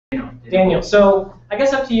Daniel. So I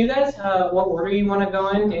guess up to you guys, what order you want to go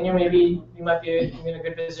in. Daniel, maybe you might be in a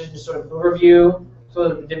good position to sort of overview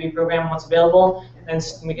sort of the Divvy program, what's available, and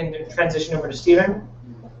we can transition over to Stephen.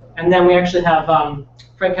 And then we actually have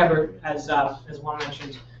Frank Hebert, as Juan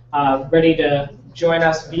mentioned, ready to join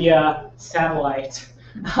us via satellite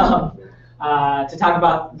to talk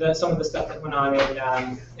about some of the stuff that went on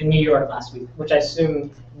in New York last week, which I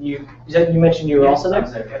assume you mentioned you were also there?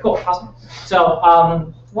 Exactly. Cool, awesome. So,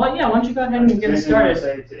 well, yeah, why don't you go ahead and get us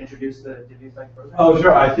started? To introduce the Divvy program? Oh,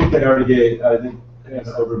 sure. I think they already gave, I think an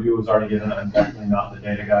overview was already given. I'm definitely not the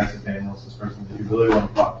data guy, so Daniel's this person that you really want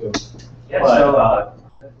to talk to. Yeah, but, so,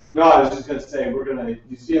 no, I was just going to say,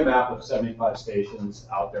 you see a map of 75 stations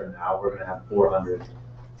out there now. We're going to have 400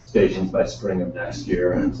 stations by spring of next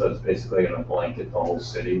year, and so it's basically going to blanket the whole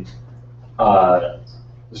city.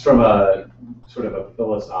 Just from a sort of a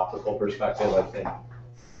philosophical perspective, I think,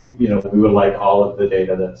 we would like all of the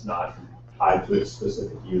data that's not tied to a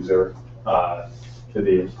specific user to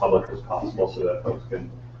be as public as possible so that folks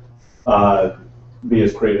can be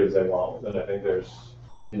as creative as they want. And I think there's,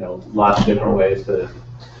 lots of different ways to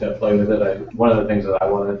play with it. One of the things that I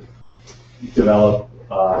want to develop,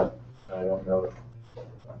 I don't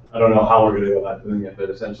know how we're going to go about doing it, but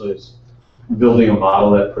essentially it's building a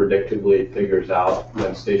model that predictably figures out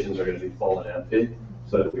when stations are going to be full and empty,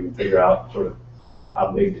 so that we can figure out sort of how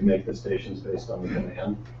big to make the stations based on the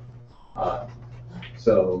demand.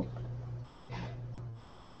 So,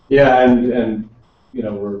 yeah, and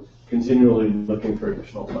we're continually looking for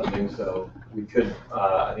additional funding, so we could,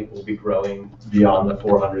 I think we'll be growing beyond the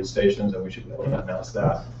 400 stations, and we should be able to announce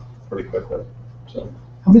that pretty quickly. So.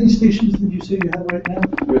 How many stations did you say you have right now?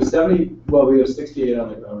 We have we have 68 on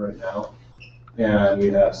the ground right now, and we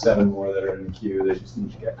have 7 more that are in the queue. They just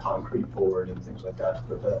need to get concrete poured and things like that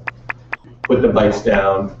to put the bikes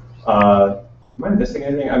down. Am I missing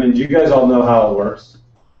anything? I mean, do you guys all know how it works?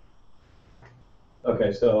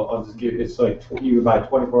 Okay, so I'll just give, it's like you buy a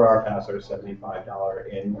 24-hour pass or a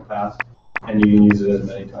 $75 annual pass, and you can use it as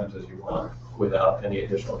many times as you want without any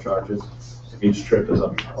additional charges. Each trip is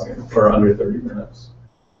for under 30 minutes.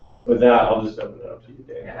 With that, I'll just open it up to you,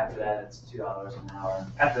 Dave. Yeah, after that, it's $2 an hour.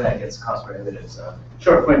 After that, it gets cost prohibitive. So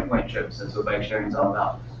short point-to-point trips. That's what bike sharing is all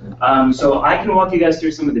about. So I can walk you guys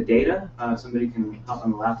through some of the data. Somebody can hop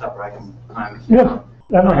on the laptop, or I can climb. Yeah,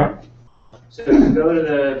 so go to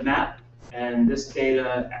the map, and this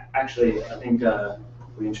data, actually, I think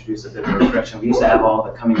we introduced a bit of a correction. We used to have all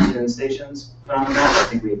the coming soon stations put on the map. I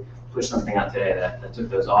think we pushed something out today that took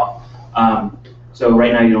those off. So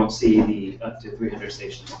right now you don't see the up to 300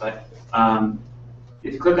 stations, but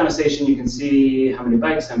if you click on a station, you can see how many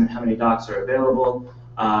bikes, how many docks are available.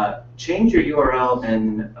 Change your URL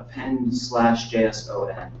and append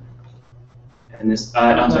 /JSON. And this,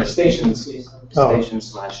 I'm sorry, stations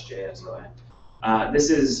 /JSON. This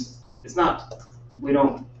is, it's not, we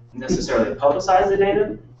don't necessarily publicize the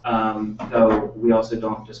data, though we also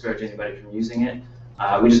don't discourage anybody from using it.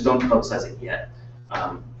 We just don't publicize it yet.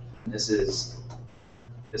 This is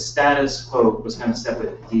the status quo was kind of set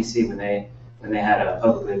with DC when they had a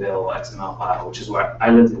publicly available XML file, which is where I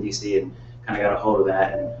lived in DC and kind of got a hold of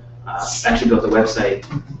that and actually built a website,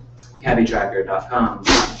 cabbytracker.com,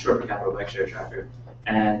 short for Capital Bike Share Tracker.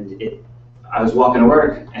 And I was walking to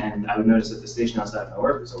work, and I would notice that the station outside of my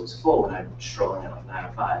work was always full when I'd stroll in at like 9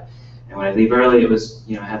 or 5. And when I leave early, it was,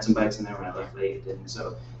 I had some bikes in there. When I left late, it didn't.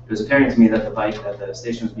 So it was apparent to me that the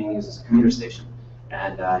station was being used as a commuter station.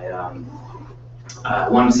 And I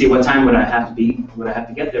wanted to see what time would I have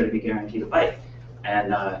to get there to be guaranteed a bike.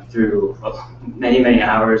 And through many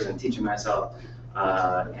hours and teaching myself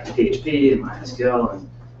PHP and MySQL and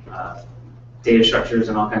data structures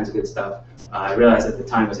and all kinds of good stuff, I realized that the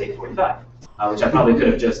time was 8:45, which I probably could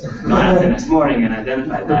have just gone out the next morning and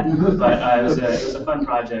identified that. But it was a fun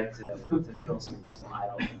project to fill some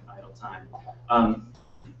idle time.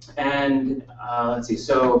 Let's see.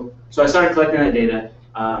 So I started collecting that data.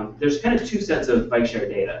 There's kind of 2 sets of bike share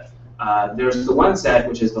data. There's the one set,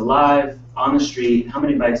 which is the live, on the street, how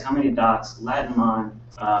many bikes, how many docks, Latin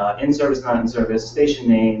in service, not in service, station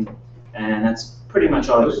name, and that's pretty much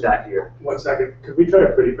all we've got here. 1 second. Could we try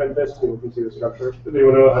to pretty print this so we can see the structure? Does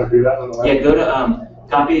anyone know how to do that on the left? Yeah, go to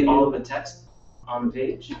copy all of the text on the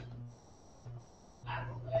page.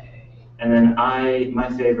 And then my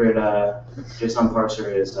favorite JSON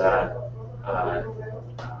parser is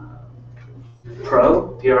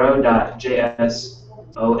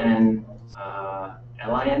pro.jsonlint.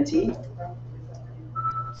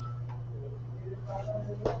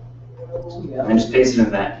 And then just paste it in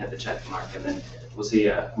that and hit the check mark, and then we'll see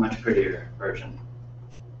a much prettier version.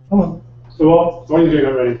 So while you're doing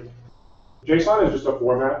that ready, JSON is just a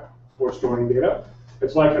format for storing data.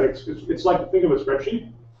 It's like it's like, think of a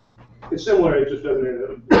spreadsheet. It's similar, it just does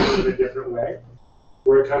it in a different way,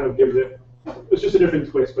 where it kind of gives it, it's just a different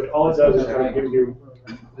twist, but all it does is kind of gives you.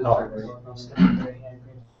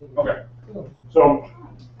 Okay. So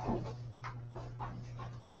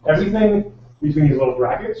everything between these little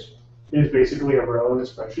brackets is basically a row in the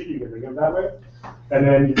spreadsheet. You can think of it that way. And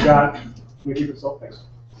then you've got, let me keep it so thanks.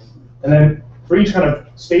 And then for each kind of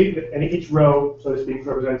state, and each row, so to speak,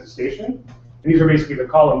 represents a station. And these are basically the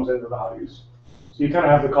columns and the values. So you kind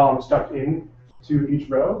of have the columns stuck in to each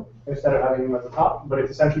row instead of having them at the top, but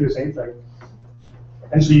it's essentially the same thing.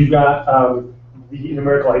 And so you've got the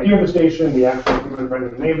numerical ID of the station, the actual human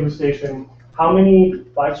random name of the station, how many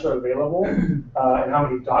bikes are available, and how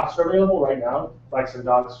many docks are available right now. Bikes and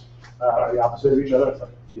docks are the opposite of each other. It's like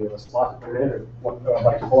you have a slot to put in or one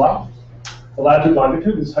bike to pull out. The latitude,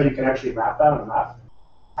 longitude is how you can actually map that on a map.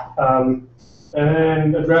 And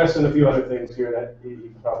then address and a few other things here that you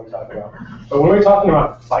can probably talk about. But when we're talking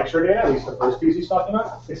about bike share data, at least the first piece he's talking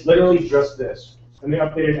about, it's literally just this. And they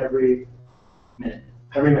update it every minute.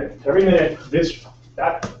 Every minute,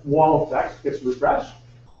 that wall of text gets refreshed.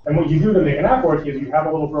 And what you do to make an app work is you have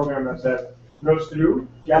a little program that says, goes through,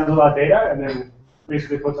 gathers a lot of data, and then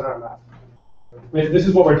basically puts it on a map. This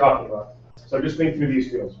is what we're talking about. So just think through these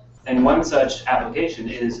fields. And one such application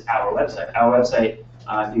is our website. Our website,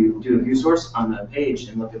 if you do a view source on the page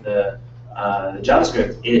and look at the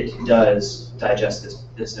JavaScript, it does digest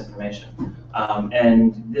this information.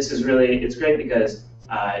 And this is really, it's great because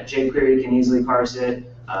jQuery can easily parse it.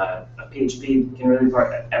 A PHP can really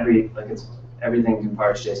parse everything can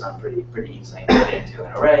parse JSON pretty easily and put it into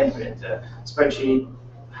an array, put it into a spreadsheet,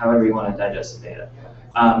 however you want to digest the data.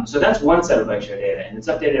 So that's one set of bike share data, and it's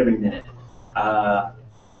updated every minute.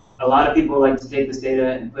 A lot of people like to take this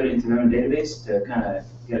data and put it into their own database to kind of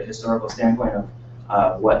get a historical standpoint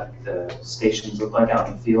of what the stations look like out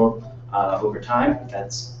in the field over time.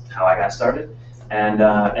 That's how I got started. And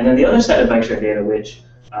then the other set of bike share data, which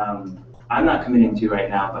I'm not committing to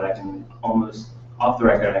right now, but I can almost, off the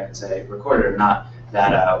record, I can say, recorded or not,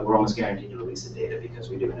 that we're almost guaranteed to release the data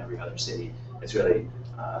because we do in every other city. It's really,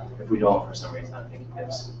 if we don't for some reason, I think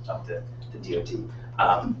it's up to the DOT.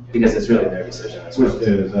 Because it's really their decision. Which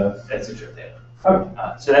data is that? That's the trip data. Okay.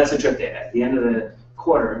 So that's the trip data. At the end of the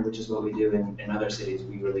quarter, which is what we do in other cities,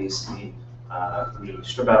 we release we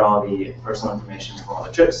strip out all the personal information from all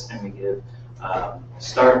the trips, and we give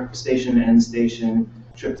start station, end station,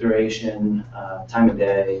 trip duration, time of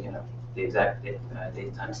day, the exact date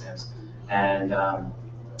timestamps, and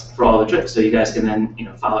for all the trips. So you guys can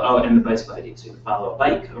then follow. Oh, and the bicycle ID. So you can follow a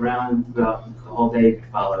bike around the whole day.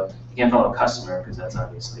 You can't follow a customer because that's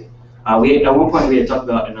obviously. At one point we had talked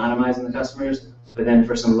about anonymizing the customers, but then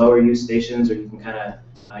for some lower use stations, or you can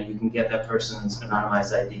you can get that person's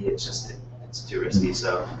anonymized ID. It's too risky,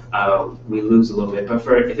 so we lose a little bit. But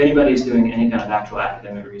if anybody's doing any kind of actual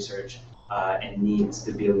academic research and needs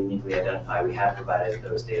to be uniquely identified, we have provided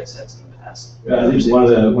those data sets in the past. Yeah, I think one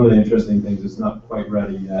of the interesting things is not quite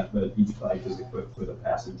ready yet, but each bike is equipped with a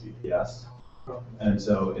passive GPS. And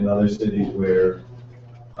so in other cities where,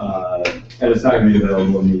 and it's not going to be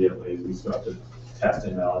available immediately, we still have to test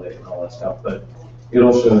and validate and all that stuff, but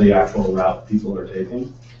it'll show the actual route people are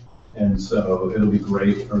taking. And so it'll be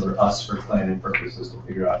great for us for planning purposes to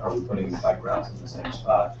figure out, are we putting the bike routes in the same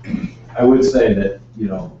spot? I would say that,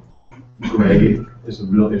 grade is a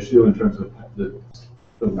real issue in terms of the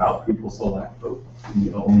route people select, but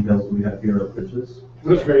the only hills we have here are bridges.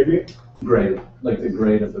 What's grade mean? Grade, like the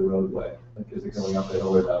grade of the roadway. Like, is it going up a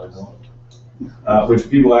hill or down a hill? Which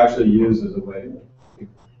people actually use as a way to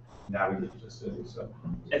navigate the city. So.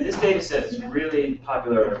 And this data set is really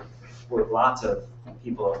popular with lots of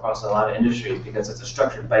people across a lot of industries because it's a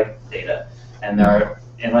structured bike data, and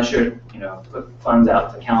unless you're put funds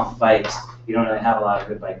out to count bikes, you don't really have a lot of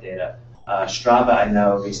good bike data. Strava, I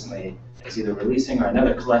know, recently is either releasing or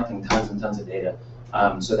another collecting tons and tons of data.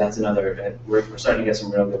 So that's another. We're starting to get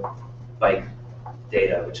some real good bike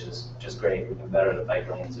data, which is just great. We can better the bike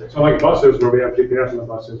lanes. So like buses, where we have GPS on the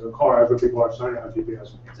buses, or cars where people are signing on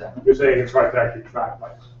GPS. Exactly. You're saying it's right to actually track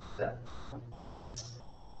bikes. Exactly.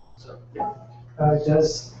 So yeah.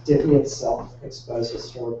 Does Divvy itself expose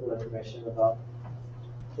historical information about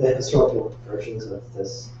the historical versions of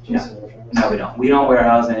this JSON version? No, we don't. We don't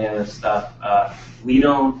warehouse any of this stuff. We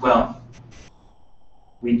don't, well,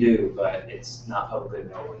 we do, but it's not publicly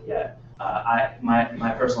available yet.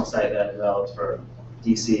 My personal site that I developed for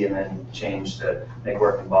DC and then changed to make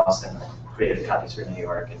work in Boston, I created copies for New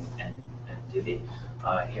York and Divvy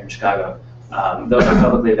here in Chicago. Those are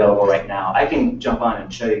publicly available right now. I can jump on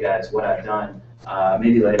and show you guys what I've done.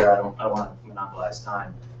 Maybe later. I don't want to monopolize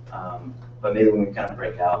time. But maybe when we kind of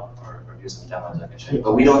break out or do some demos, I can show you.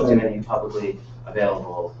 But we don't do any publicly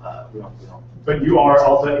available. We don't. But you are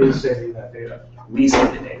Alta is saving that data. We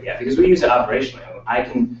save the data, yeah, because we use it operationally. I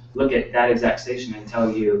can look at that exact station and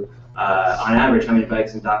tell you, on average, how many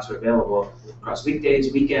bikes and docks are available across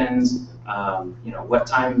weekdays, weekends. What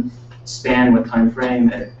time span, what time frame.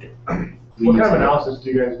 What kind of analysis do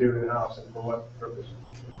you guys do in the house, and for what purpose?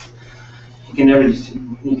 You can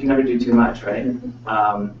never do too much, right?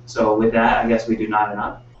 So with that, I guess we do not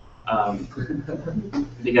enough.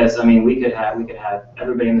 Because I mean, we could have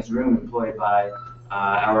everybody in this room employed by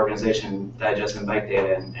our organization digesting bike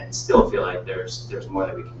data and still feel like there's more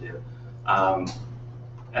that we can do.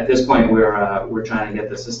 At this point, we're trying to get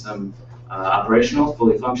the system operational,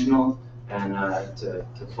 fully functional, and to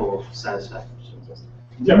full satisfaction.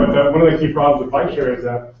 Yeah, but one of the key problems with bike share is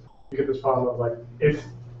that you get this problem of like, if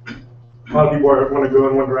a lot of people want to go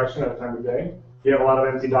in one direction at a time of day, you have a lot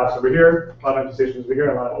of empty docks over here, a lot of empty stations over here,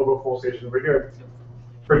 and a lot of overfull stations over here.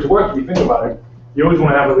 For it to work, if you think about it, you always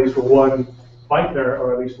want to have at least one bike there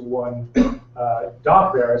or at least one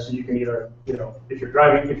dock there, so you can either, if you're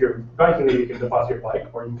biking, you can deposit your bike,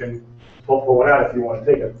 or you can pull one out if you want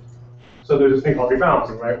to take it. So there's this thing called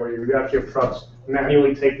rebalancing, right, where you actually have trucks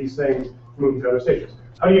manually take these things, move them to other stations.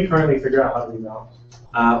 How do you currently figure out how to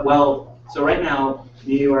rebalance? Well, so right now,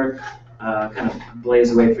 New York kind of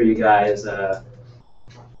blaze away for you guys. The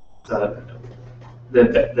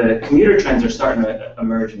commuter trends are starting to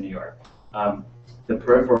emerge in New York. The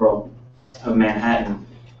peripheral of Manhattan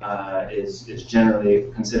is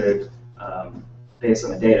generally considered, based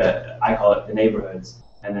on the data, I call it the neighborhoods,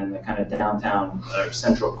 and then the kind of downtown or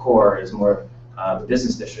central core is more the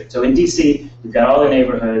business district. So in DC, you've got all the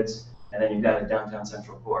neighborhoods, and then you've got a downtown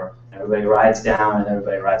central core. Everybody rides down and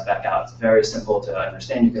everybody rides back out. It's very simple to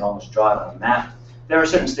understand. You can almost draw it on the map. There are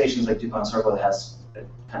certain stations like DuPont Circle that has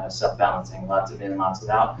kind of self-balancing, lots of in, lots of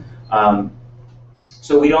out.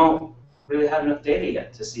 So we don't really have enough data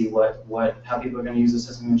yet to see how people are going to use the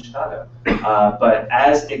system in Chicago. But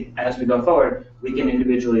as we go forward, we can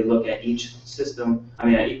individually look at each system,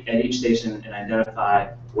 at each station, and identify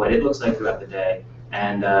what it looks like throughout the day,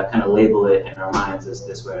 and kind of label it in our minds as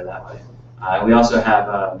this way or that way. We also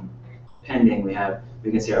have pending.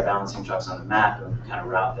 We can see our balancing trucks on the map and kind of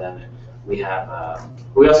route them. And we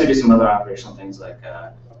also do some other operational things like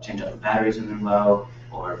change out the batteries when they're low,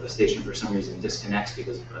 or if the station for some reason disconnects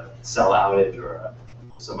because of a cell outage or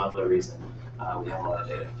some other reason. We have all that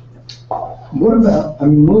data. What about,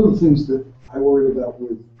 one of the things that I worry about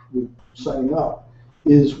with signing up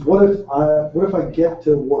is what if I get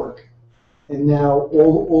to work and now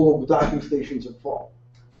all of the docking stations are full?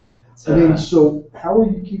 So how are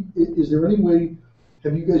you is there any way,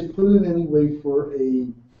 have you guys put in any way for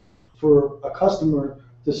a customer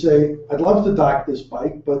to say, I'd love to dock this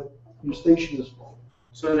bike, but your station is full?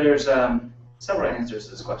 So there's several answers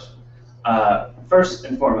to this question. First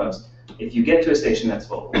and foremost, if you get to a station that's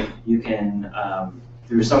full, you can,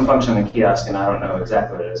 through some function on the kiosk, and I don't know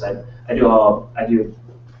exactly what it is, I do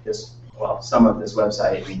this, well, some of this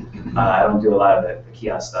website. I don't do a lot of the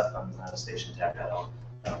kiosk stuff. I'm not a station tech. I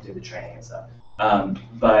don't do the training and stuff.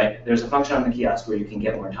 But there's a function on the kiosk where you can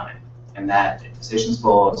get more time. And that, if the station's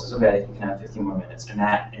full, it says, okay, you can have 15 more minutes. And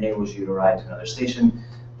that enables you to ride to another station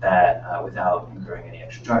that without incurring any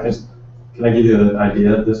extra charges. Can I give you an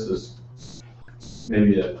idea? This is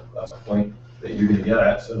maybe a point that you're going to get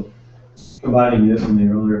at. So combining this and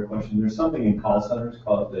the earlier question, there's something in call centers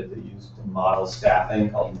called that they use to model staffing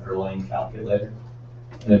called an Erlang calculator.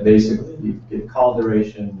 And it basically, you get call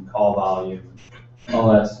duration, call volume,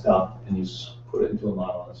 all that stuff, and you put it into a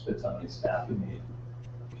model and it spits out how many staff you need.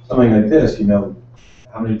 Something like this, you know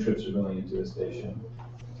how many trips are going into a station,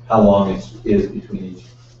 how long it is between each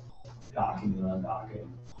docking and undocking.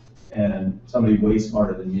 And somebody way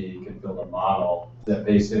smarter than me can build a model that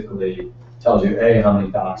basically tells you, A, how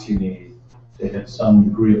many docks you need. They have some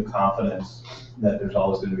degree of confidence that there's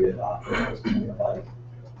always going to be a dock, there's going to be a bike.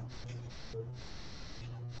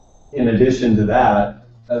 In addition to that,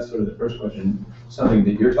 that's sort of the first question, something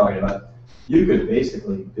that you're talking about. You could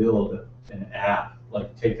basically build an app,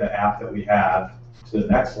 like take the app that we have to the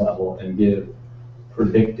next level and give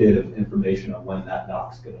predictive information on when that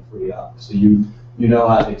dock's going to free up. So you know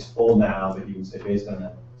how it's full now, but you can say based on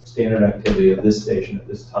the standard activity of this station at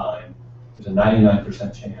this time, there's a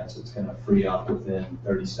 99% chance it's going to free up within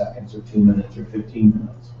 30 seconds or 2 minutes or 15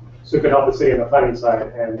 minutes. So it could help the city on the planning side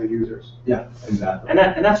and the users. Yeah, exactly. And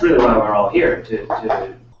that's really why we're all here,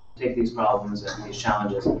 to take these problems and these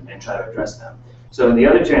challenges and try to address them. So the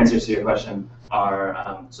other two answers to your question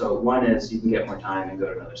are, so one is you can get more time and go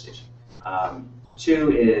to another station.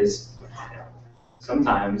 Two is,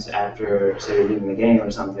 sometimes after, say, you're leaving the game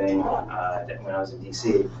or something, when I was in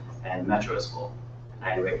DC and Metro was full, I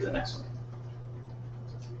had to wait for the next one.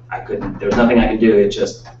 There was nothing I could do.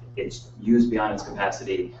 It's used beyond its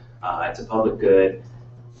capacity. It's a public good.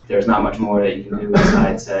 There's not much more that you can do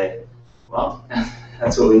besides say, well,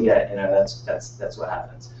 that's what we get. That's what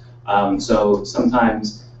happens. So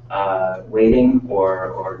sometimes waiting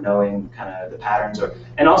or knowing kind of the patterns,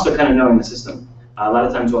 and also kind of knowing the system. A lot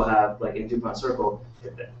of times we'll have, like in DuPont Circle,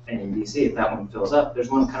 and in DC, if that one fills up, there's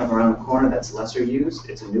one kind of around the corner that's lesser used.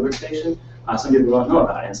 It's a newer station. Some people don't know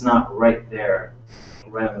about it. It's not right there,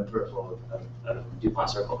 right on the peripheral of DuPont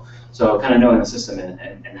Circle. So kind of knowing the system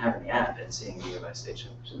and having the app and seeing the nearby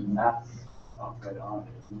station. Map right on it,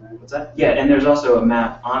 isn't there? What's that? Yeah, and there's also a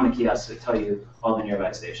map on the kiosk to tell you all the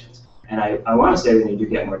nearby stations. And I want to say when you do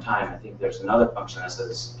get more time, I think there's another function that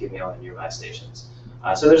says, give me all the nearby stations.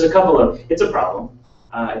 So there's a couple of, it's a problem.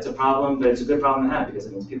 It's a problem, but it's a good problem to have because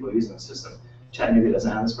it means people are using the system. Chattanooga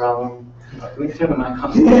doesn't have this problem. Can we turn the mic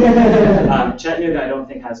on? Chattanooga, I don't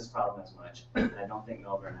think has this problem as much. And I don't think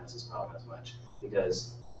Melbourne has this problem as much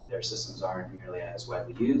because their systems aren't nearly as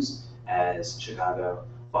widely used as Chicago,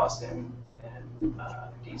 Boston, and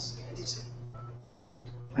DC.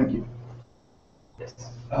 Thank you. Yes.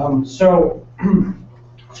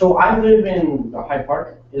 So I live in Hyde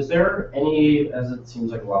Park. Is there any, as it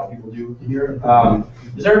seems like a lot of people do here,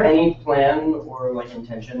 is there any plan or like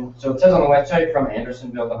intention? So it says on the website from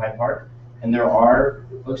Andersonville to Hyde Park, and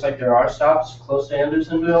looks like there are stops close to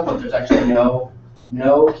Andersonville, but there's actually no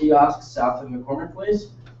kiosks south of McCormick Place.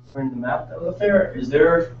 According to the map that was up there, is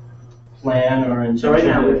there plan or intention? So right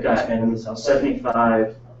now we've got expand the south side?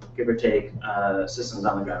 75, give or take, systems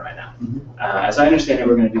on the ground right now. As I understand it,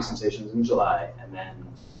 we're going to do some stations in July, and then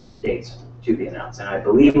dates to be announced. And I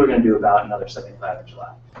believe we're going to do about another 75 in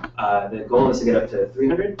July. The goal is to get up to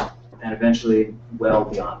 300, and eventually well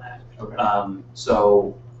beyond that. Okay.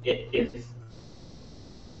 So if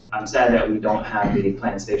I'm sad that we don't have the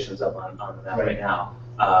planned stations up on the map right now,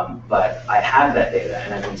 but I have that data,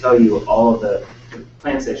 and I can tell you all of the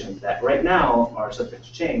planned stations that right now are subject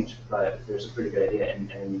to change, but there's a pretty good idea,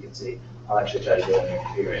 and you can see. I'll actually try to do it on your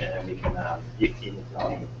computer, and then we can you can tell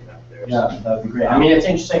me, Yeah, that would be great. I mean, it's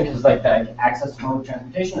interesting because like the access to public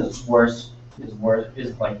transportation is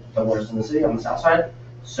like the worst in the city on the south side.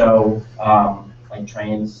 So like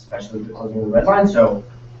trains, especially with the closing of the red line. So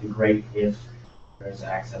it'd be great if there's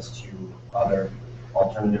access to other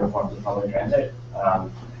alternative forms of public transit,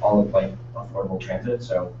 all of like affordable transit.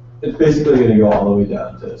 So It's basically going to go all the way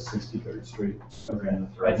down to 63rd Street.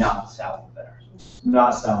 right now south of there.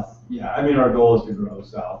 Not south. Yeah, I mean, our goal is to grow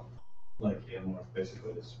south, like and north,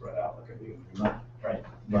 basically to spread out like a big month. Right.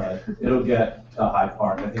 But it'll get to Hyde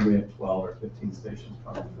Park. I think we have 12 or 15 stations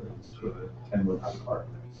coming through the Kenwood Hyde Park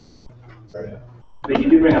area. But you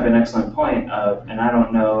do bring up an excellent point of, and I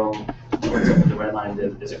don't know what's up with the red line.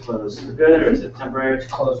 Is it closed for good or is it temporary? It's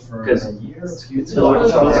closed for Because a year.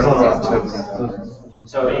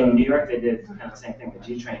 So in New York, they did kind of the same thing with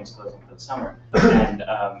G trains closing for the summer, and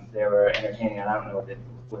they were entertaining. And I don't know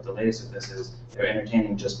what the latest of this is. They're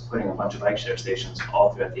entertaining just putting a bunch of bike share stations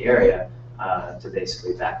all throughout the area to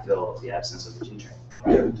basically backfill the absence of the G train.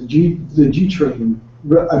 Yeah, the G train,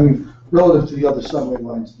 I mean, relative to the other subway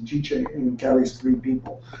lines, the G train carries 3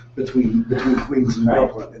 people between Queens and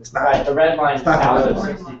Brooklyn. It's not. Right, the red line is It's not south of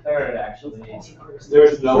bad. 63rd actually.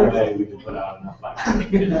 There's no way we can put out enough bike Right.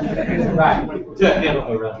 to handle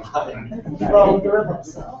a red line. Well, the red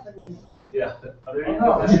line's south. Yeah.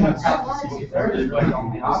 No, it's not south of 63rd is really the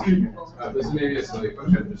only option. This may be a silly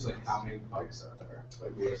question, just like how many bikes are there?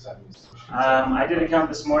 Like we have 70. I did a count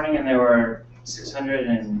this morning, and there were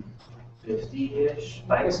 650-ish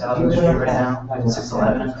bikes out on the street right now.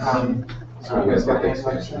 611. So you guys got the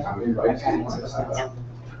explanation, how many bikes?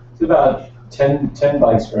 It's about 10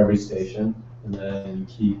 bikes for every station, and then you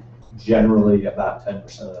keep generally about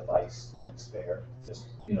 10% of the bikes spare, just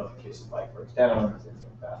in case the bike breaks down or things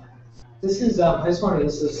like that. This is, I just wanted,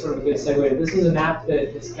 this is sort of a good segue. This is an app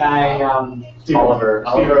that this guy, Oliver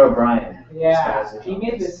O'Brien. yeah, he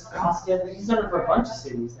made this costume. He's done it for a bunch of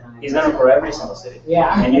cities now. He's done it for every single city.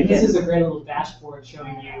 Yeah, And you and this can- is a great little dashboard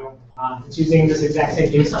showing you, it's using this exact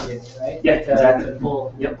same JSON data, right? Yeah, exactly. To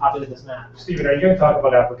pull, Yep. populate this map. Stephen, are you going to talk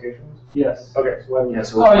about applications? Yes. Okay, so Yeah,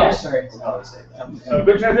 so Oh, yeah, sorry. we'll probably say that. so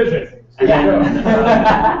good transition. And then,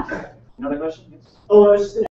 Yeah. another question? Oh, I was just